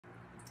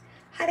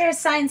Hi there,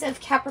 signs of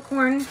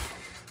Capricorn.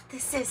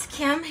 This is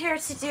Kim here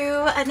to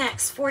do a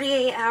next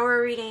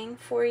 48-hour reading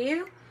for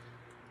you.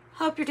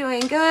 Hope you're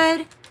doing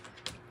good.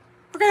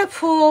 We're going to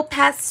pull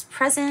past,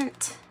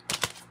 present,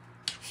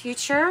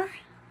 future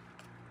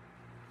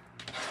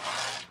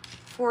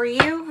for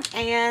you.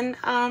 And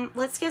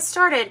let's get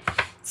started.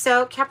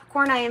 So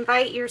Capricorn, I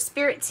invite your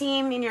spirit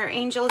team and your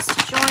angels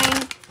to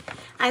join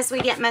as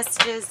we get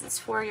messages. It's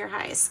for your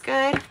highest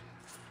good.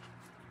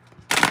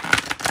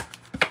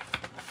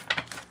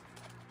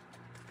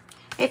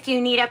 If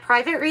you need a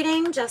private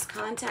reading, just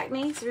contact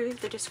me through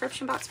the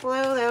description box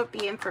below. There'll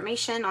be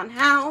information on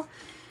how,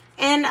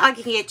 and I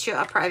can get you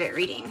a private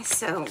reading.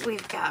 So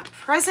we've got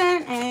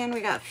present and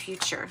we got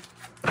future.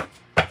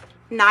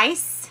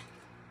 Nice.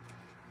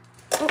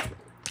 Oh,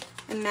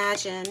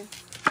 imagine.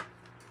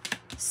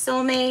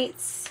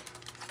 Soulmates,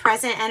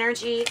 present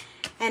energy,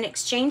 and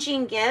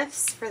exchanging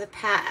gifts for the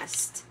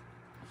past.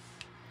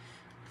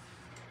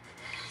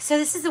 So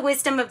this is the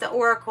wisdom of the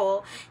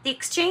Oracle. The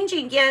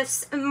exchanging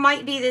gifts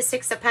might be the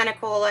Six of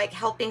Pentacles, like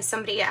helping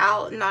somebody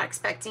out and not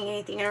expecting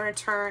anything in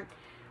return.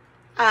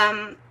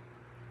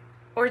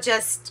 Or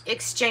just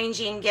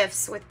exchanging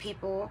gifts with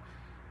people,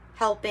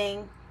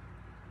 helping.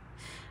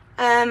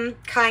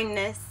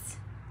 Kindness.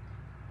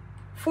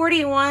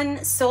 41,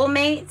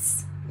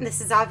 soulmates.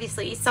 This is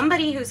obviously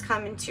somebody who's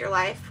come into your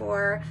life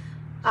for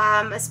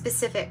a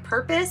specific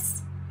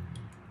purpose.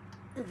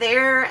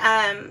 They're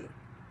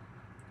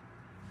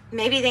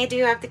maybe they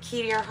do have the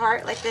key to your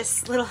heart, like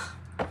this little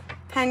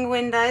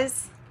penguin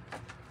does.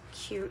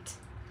 Cute.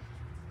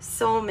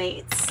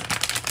 Soulmates.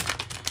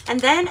 And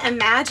then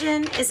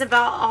imagine is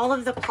about all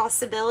of the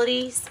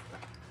possibilities.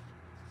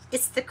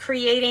 It's the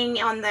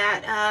creating on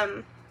that,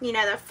 you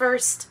know, the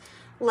first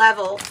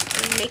level,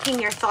 making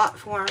your thought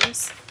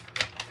forms,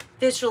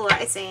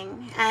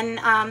 visualizing,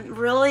 and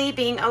really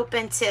being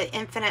open to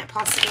infinite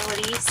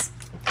possibilities.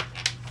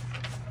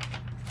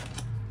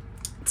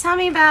 Tell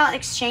me about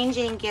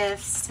exchanging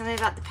gifts. Tell me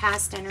about the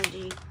past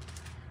energy.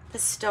 The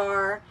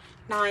star.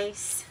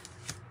 Nice.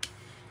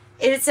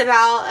 It's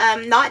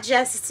about not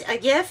just a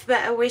gift,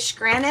 but a wish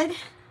granted,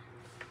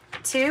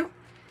 too.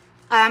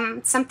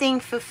 Something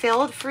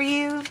fulfilled for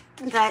you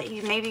that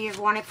you maybe you've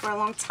wanted for a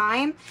long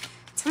time.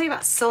 Tell me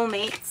about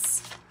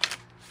soulmates.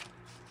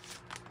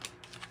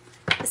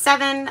 The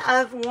Seven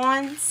of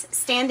Wands.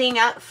 Standing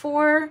up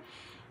for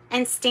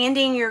and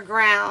standing your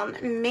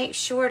ground. Make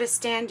sure to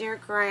stand your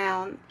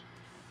ground.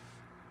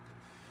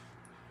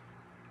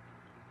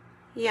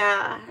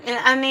 Yeah, and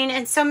I mean,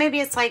 and so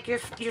maybe it's like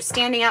you're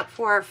standing up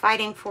for or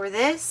fighting for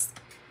this,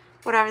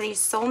 whatever these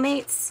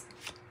soulmates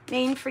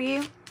mean for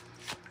you.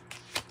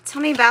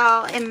 Tell me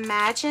about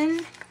imagine.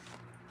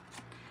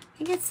 I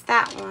think it's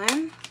that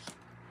one.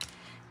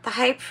 The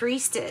High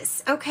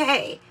Priestess.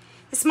 Okay,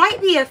 this might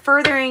be a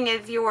furthering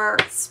of your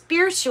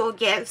spiritual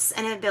gifts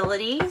and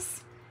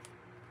abilities.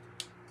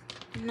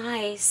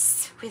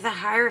 Nice, with a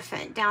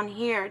Hierophant down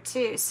here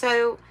too.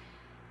 So,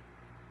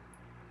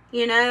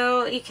 you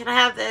know, you can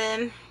have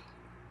the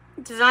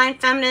divine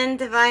feminine,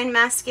 divine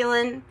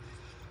masculine.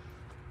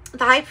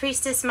 The High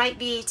Priestess might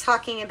be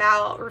talking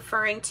about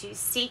referring to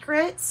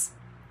secrets,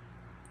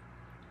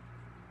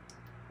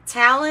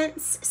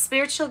 talents,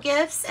 spiritual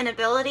gifts, and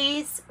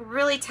abilities,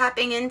 really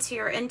tapping into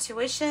your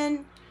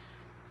intuition,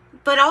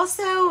 but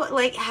also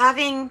like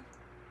having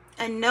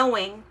a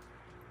knowing,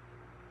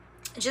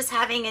 just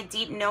having a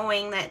deep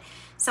knowing that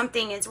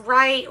something is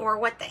right, or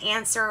what the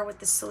answer or what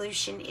the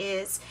solution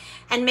is.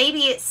 And maybe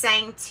it's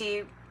saying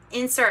to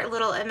insert a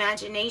little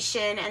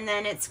imagination, and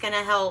then it's going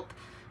to help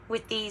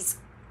with these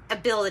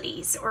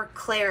abilities or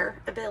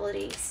clair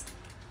abilities.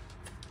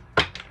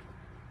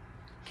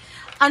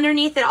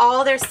 Underneath it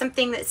all, there's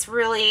something that's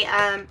really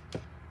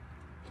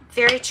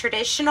very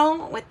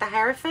traditional with the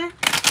Hierophant.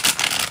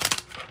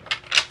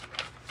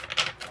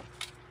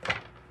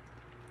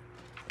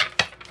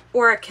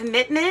 Or a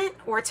commitment,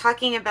 or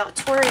talking about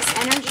Taurus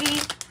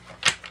energy,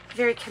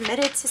 very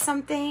committed to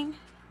something,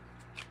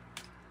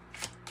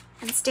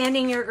 and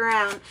standing your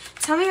ground.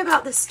 Tell me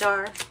about the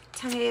star.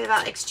 Tell me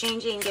about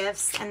exchanging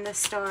gifts and the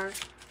star.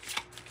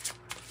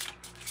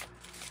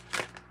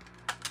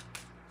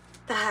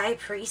 The High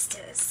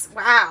Priestess.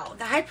 Wow,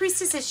 the High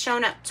Priestess has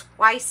shown up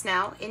twice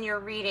now in your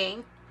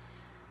reading.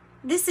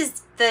 This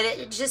is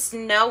the just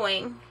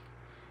knowing.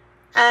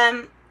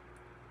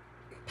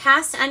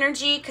 Past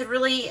energy could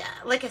really,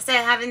 like I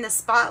said, having the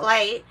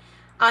spotlight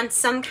on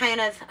some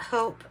kind of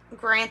hope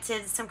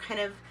granted, some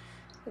kind of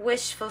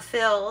wish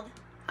fulfilled.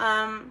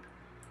 The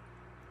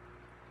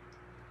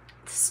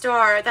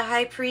star, the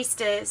High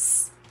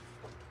Priestess,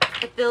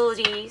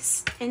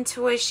 abilities,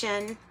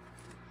 intuition.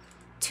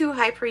 Two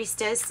High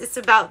Priestess. It's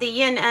about the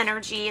yin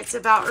energy. It's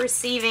about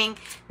receiving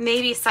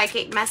maybe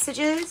psychic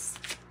messages.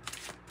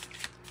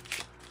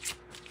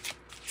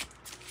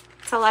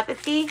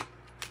 Telepathy.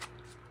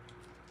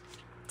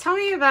 Tell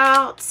me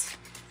about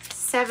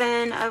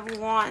Seven of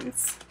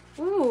Wands.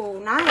 Ooh,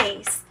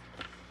 nice.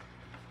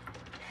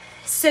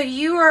 So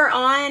you are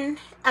on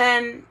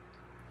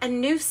a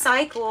new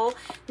cycle.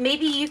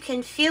 Maybe you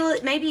can feel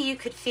it. Maybe you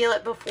could feel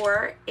it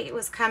before it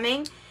was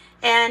coming.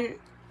 And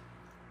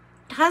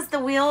has the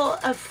Wheel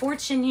of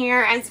Fortune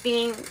here as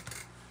being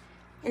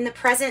in the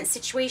present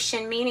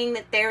situation, meaning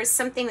that there's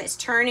something that's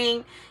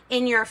turning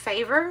in your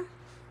favor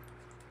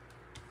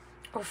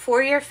or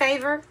for your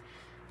favor,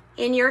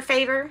 in your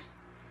favor.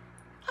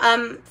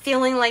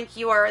 Feeling like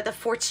you are the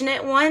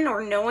fortunate one,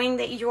 or knowing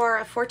that you are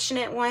a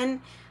fortunate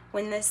one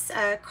when this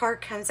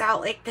card comes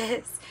out like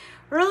this.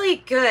 Really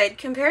good.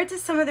 Compared to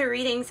some of the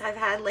readings I've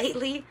had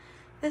lately,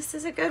 this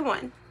is a good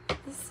one.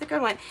 This is a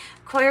good one.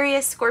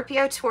 Aquarius,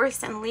 Scorpio,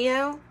 Taurus, and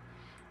Leo.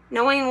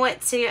 Knowing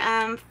what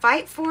to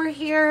fight for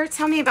here.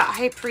 Tell me about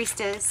High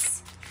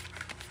Priestess.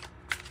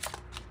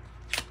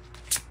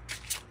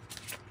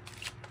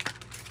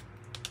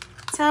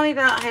 Tell me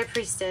about High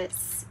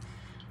Priestess.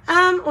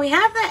 We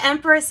have the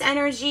Empress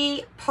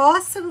energy,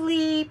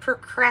 possibly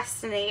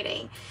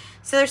procrastinating.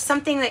 So there's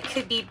something that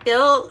could be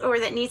built or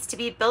that needs to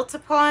be built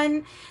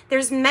upon.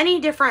 There's many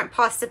different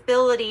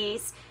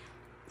possibilities.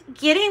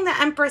 Getting the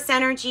Empress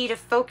energy to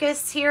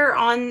focus here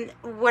on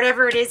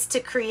whatever it is to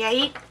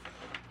create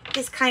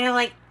is kind of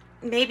like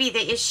maybe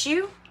the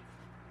issue.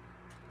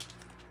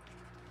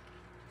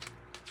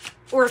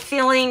 Or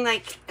feeling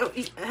like,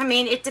 I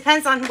mean, it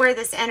depends on where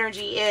this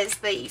energy is,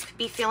 but you could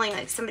be feeling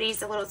like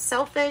somebody's a little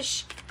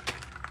selfish.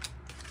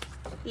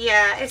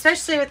 Yeah,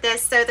 especially with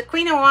this. So the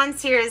Queen of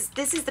Wands here is,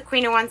 this is the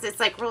Queen of Wands that's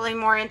like really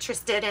more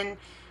interested in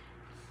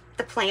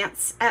the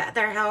plants at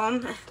their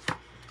home.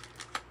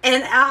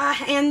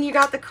 And you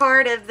got the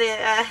card of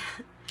the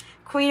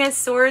Queen of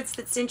Swords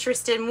that's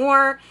interested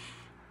more,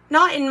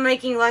 not in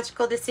making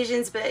logical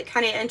decisions, but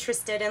kind of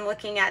interested in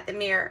looking at the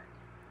mirror.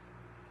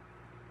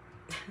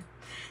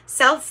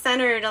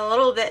 Self-centered, a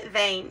little bit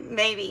vain,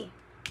 maybe,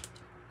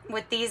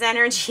 with these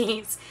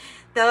energies.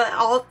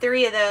 All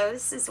three of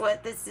those is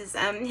what this is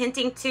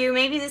hinting to.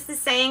 Maybe this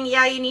is saying,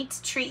 yeah, you need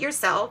to treat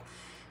yourself.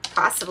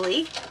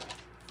 Possibly.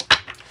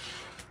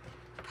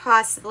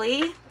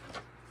 Possibly.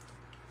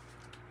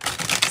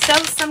 So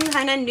some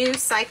kind of new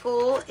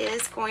cycle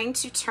is going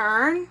to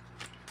turn.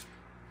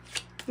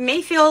 You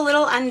may feel a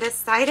little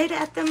undecided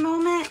at the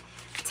moment.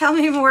 Tell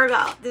me more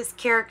about this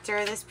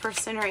character, this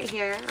person right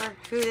here, or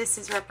who this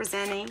is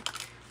representing,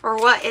 or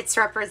what it's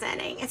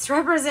representing. It's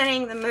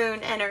representing the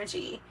moon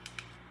energy.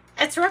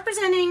 It's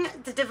representing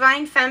the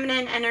divine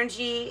feminine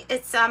energy.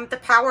 It's the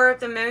power of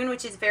the moon,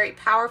 which is very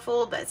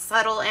powerful but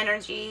subtle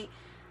energy.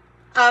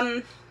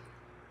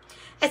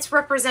 It's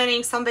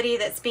representing somebody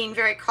that's being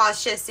very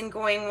cautious and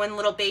going one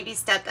little baby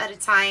step at a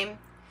time.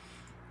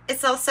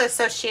 It's also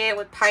associated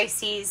with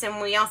Pisces, and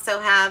we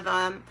also have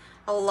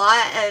a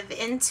lot of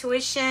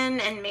intuition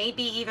and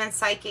maybe even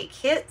psychic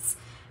hits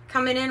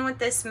coming in with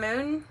this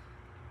moon.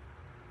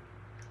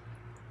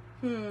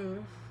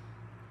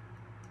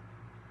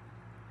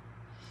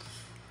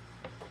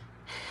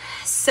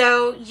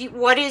 So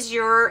what is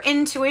your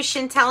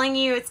intuition telling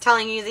you? It's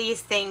telling you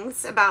these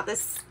things about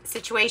this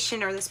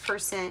situation or this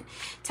person.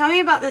 Tell me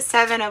about the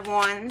Seven of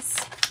Wands.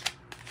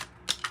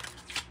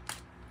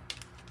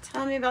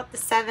 Tell me about the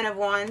Seven of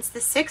Wands, the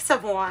Six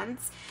of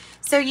Wands.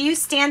 So you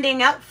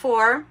standing up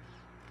for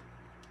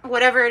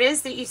whatever it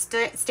is that you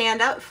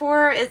stand up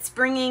for, it's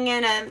bringing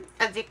in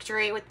a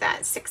victory with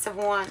that Six of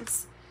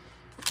Wands.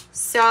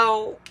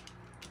 So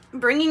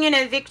bringing in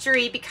a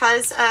victory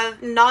because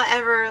of not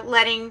ever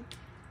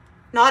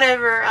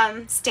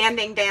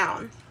standing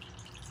down.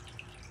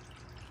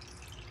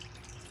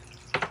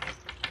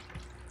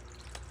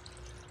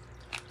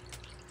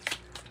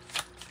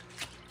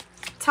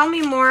 Tell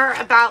me more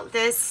about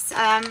this.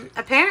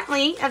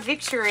 Apparently a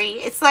victory.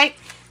 It's like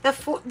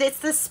it's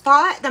the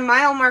spot, the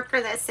mile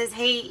marker that says,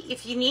 hey,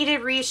 if you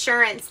needed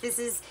reassurance, this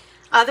is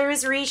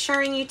others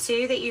reassuring you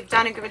too that you've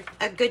done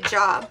a good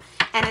job,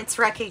 and it's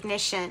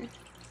recognition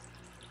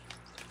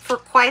for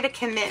quite a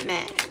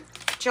commitment.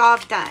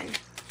 Job done.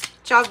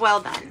 Job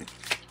well done.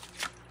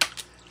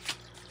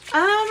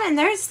 And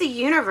there's the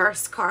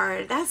Universe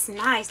card. That's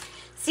nice.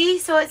 See,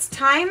 so it's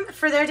time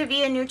for there to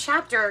be a new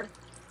chapter.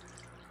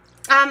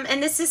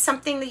 And this is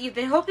something that you've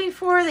been hoping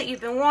for, that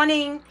you've been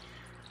wanting.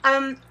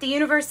 The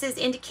universe is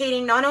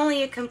indicating not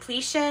only a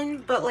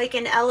completion, but like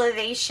an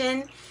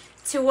elevation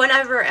to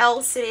whatever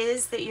else it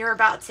is that you're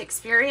about to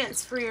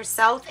experience for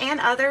yourself and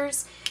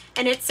others.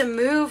 And it's a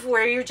move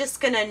where you're just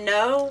going to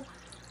know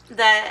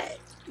that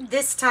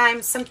this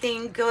time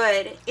something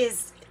good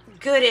is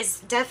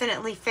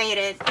definitely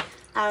fated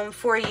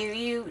for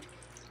you.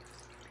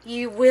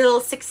 You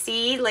will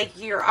succeed.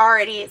 Like you're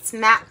already, it's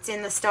mapped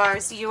in the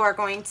stars. You are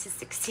going to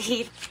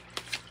succeed.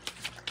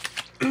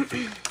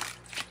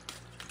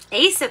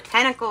 Ace of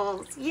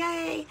Pentacles.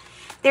 Yay.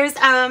 There's,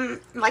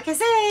 like I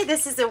said,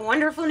 this is a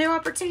wonderful new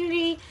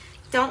opportunity.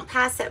 Don't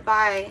pass it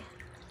by.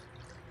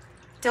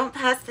 Don't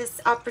pass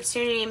this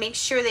opportunity. Make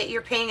sure that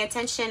you're paying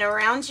attention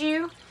around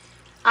you.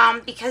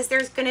 Because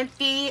there's going to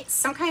be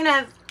some kind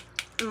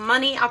of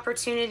money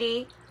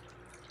opportunity.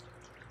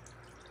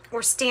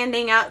 Or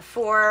standing up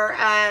for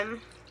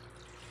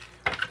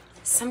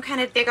some kind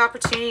of big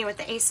opportunity with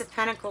the Ace of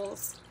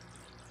Pentacles.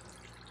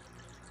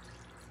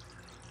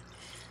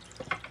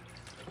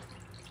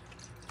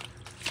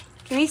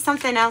 Give me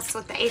something else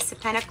with the Ace of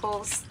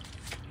Pentacles.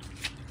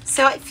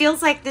 So it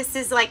feels like this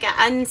is like an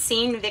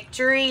unseen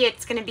victory.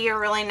 It's going to be a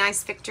really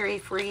nice victory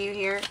for you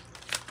here.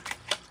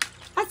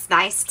 That's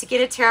nice to get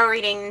a tarot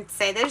reading and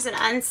say there's an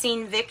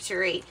unseen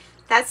victory.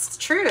 That's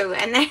true.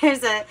 And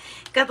there's a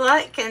good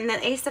luck. And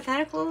the Ace of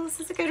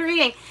Pentacles is a good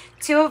reading.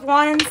 Two of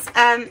Wands,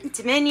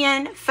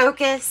 Dominion,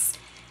 focus.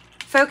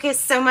 Focus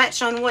so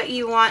much on what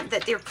you want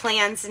that your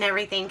plans and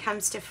everything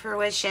comes to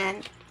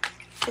fruition.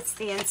 It's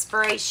the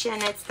inspiration.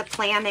 It's the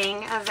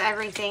planning of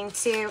everything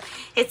too.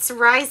 It's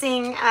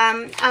rising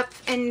up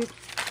and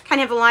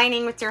kind of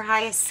aligning with your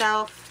highest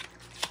self.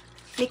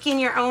 Making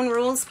your own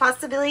rules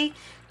possibly.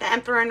 The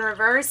Emperor in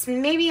reverse.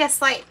 Maybe a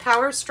slight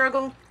power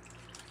struggle.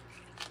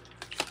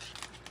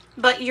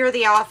 But you're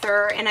the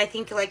author and I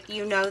think like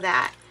you know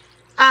that.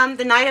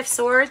 The Knight of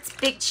Swords.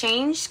 Big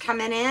change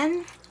coming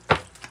in.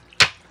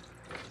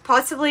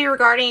 Possibly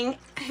regarding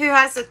who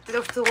has the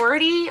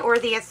authority or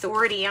the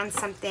authority on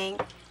something.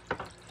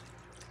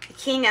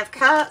 King of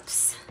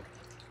Cups.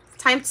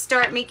 Time to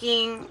start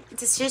making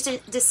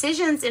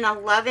decisions in a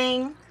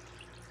loving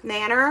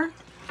manner.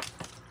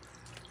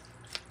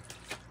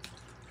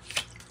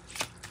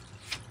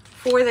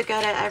 For the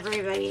good of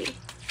everybody.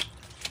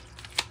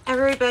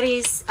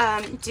 Everybody's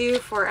due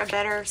for a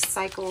better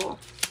cycle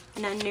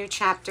and a new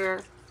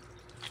chapter.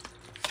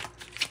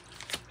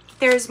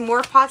 There's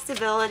more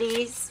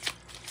possibilities.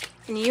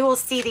 And you will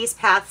see these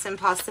paths and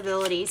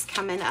possibilities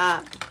coming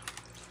up.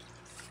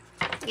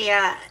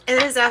 Yeah,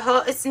 it is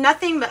it's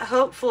nothing but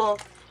hopeful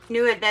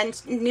new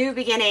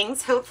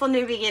beginnings. Hopeful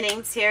new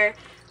beginnings here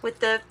with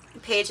the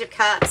Page of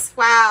Cups.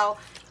 Wow.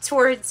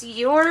 Towards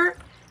your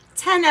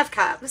 10 of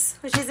Cups,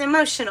 which is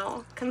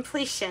emotional,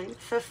 completion,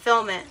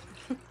 fulfillment.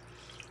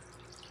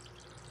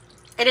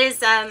 It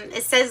is,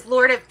 it says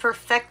Lord of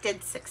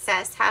perfected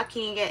success. How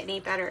can you get any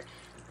better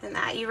than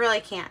that? You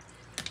really can't.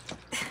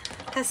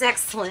 That's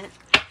excellent.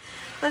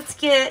 Let's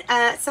get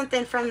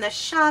something from the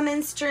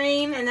Shaman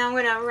stream, and then I'm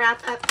going to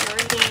wrap up the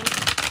reading.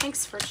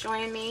 Thanks for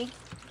joining me.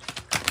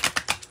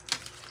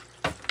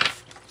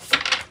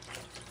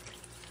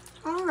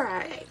 All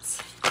right.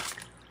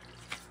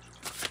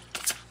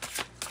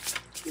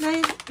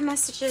 My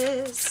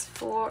messages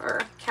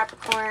for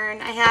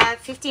Capricorn. I have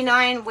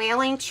 59,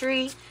 Wailing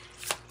Tree,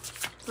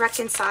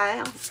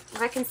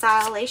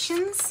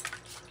 reconciliations.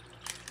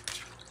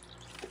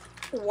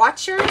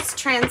 Watchers,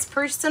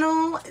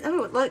 transpersonal.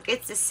 Oh, look,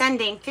 it's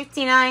ascending.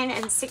 59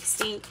 and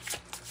 60.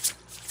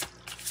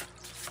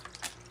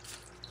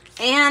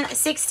 And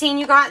 16,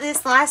 you got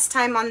this last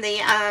time on the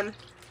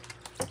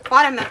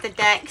bottom of the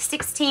deck.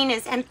 16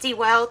 is empty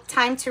well,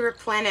 time to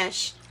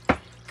replenish.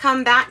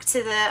 Come back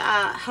to the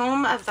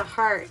home of the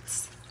heart.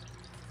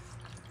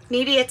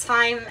 Maybe a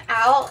time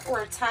out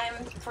or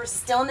time for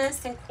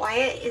stillness and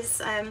quiet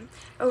is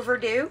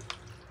overdue.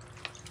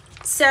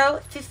 So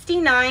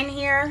 59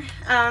 here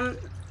to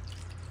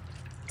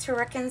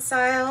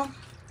reconcile.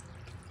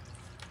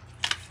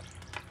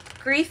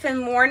 Grief and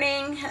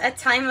mourning, a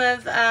time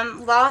of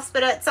loss,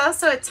 but it's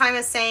also a time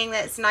of saying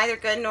that it's neither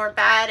good nor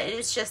bad. It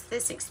is just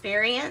this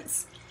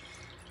experience.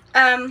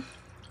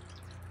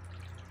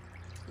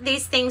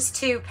 These things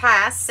too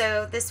pass,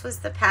 so this was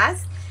the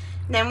past.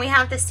 Then we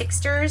have the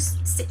Sixters,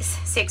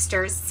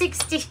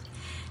 60,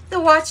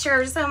 the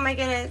Watchers. Oh my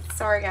goodness,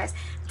 sorry guys,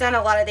 I've done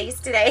a lot of these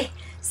today.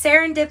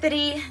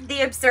 Serendipity,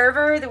 the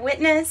Observer, the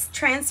Witness,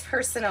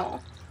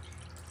 transpersonal.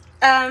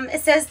 It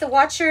says the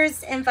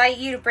Watchers invite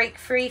you to break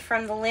free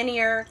from the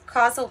linear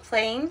causal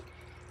plane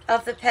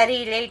of the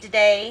petty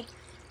day-to-day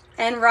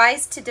and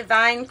rise to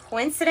divine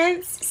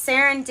coincidence,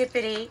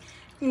 serendipity.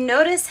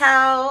 Notice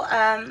how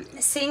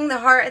seeing the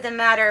heart of the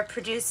matter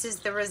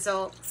produces the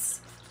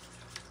results.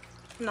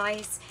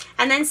 Nice.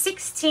 And then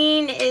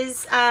 16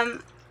 is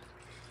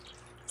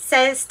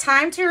says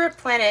time to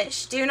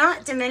replenish. Do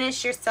not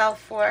diminish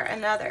yourself for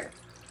another.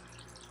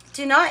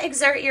 Do not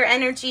exert your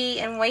energy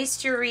and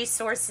waste your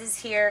resources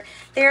here.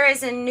 There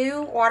is a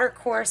new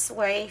watercourse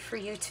way for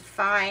you to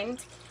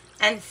find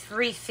and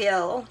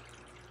refill.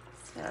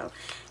 So,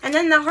 and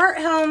then the heart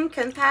home,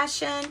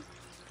 compassion,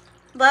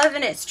 love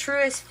in its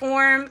truest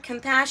form,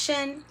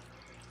 compassion.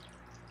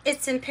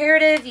 It's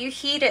imperative you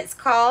heed its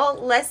call,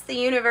 lest the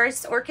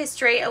universe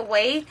orchestrate a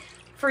way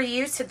for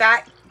you to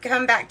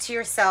come back to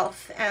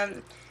yourself.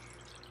 It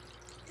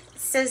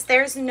says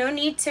there's no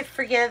need to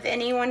forgive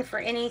anyone for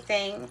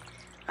anything.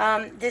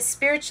 This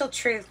spiritual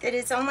truth, it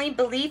is only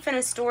belief in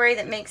a story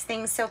that makes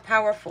things so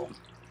powerful.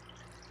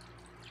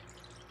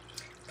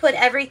 Put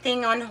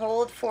everything on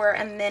hold for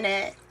a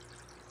minute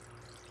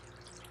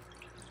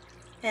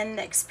and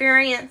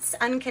experience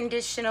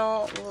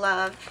unconditional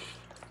love.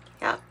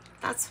 Yep,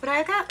 that's what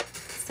I got.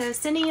 So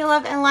sending you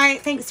love and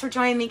light. Thanks for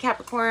joining me,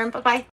 Capricorn. Bye-bye.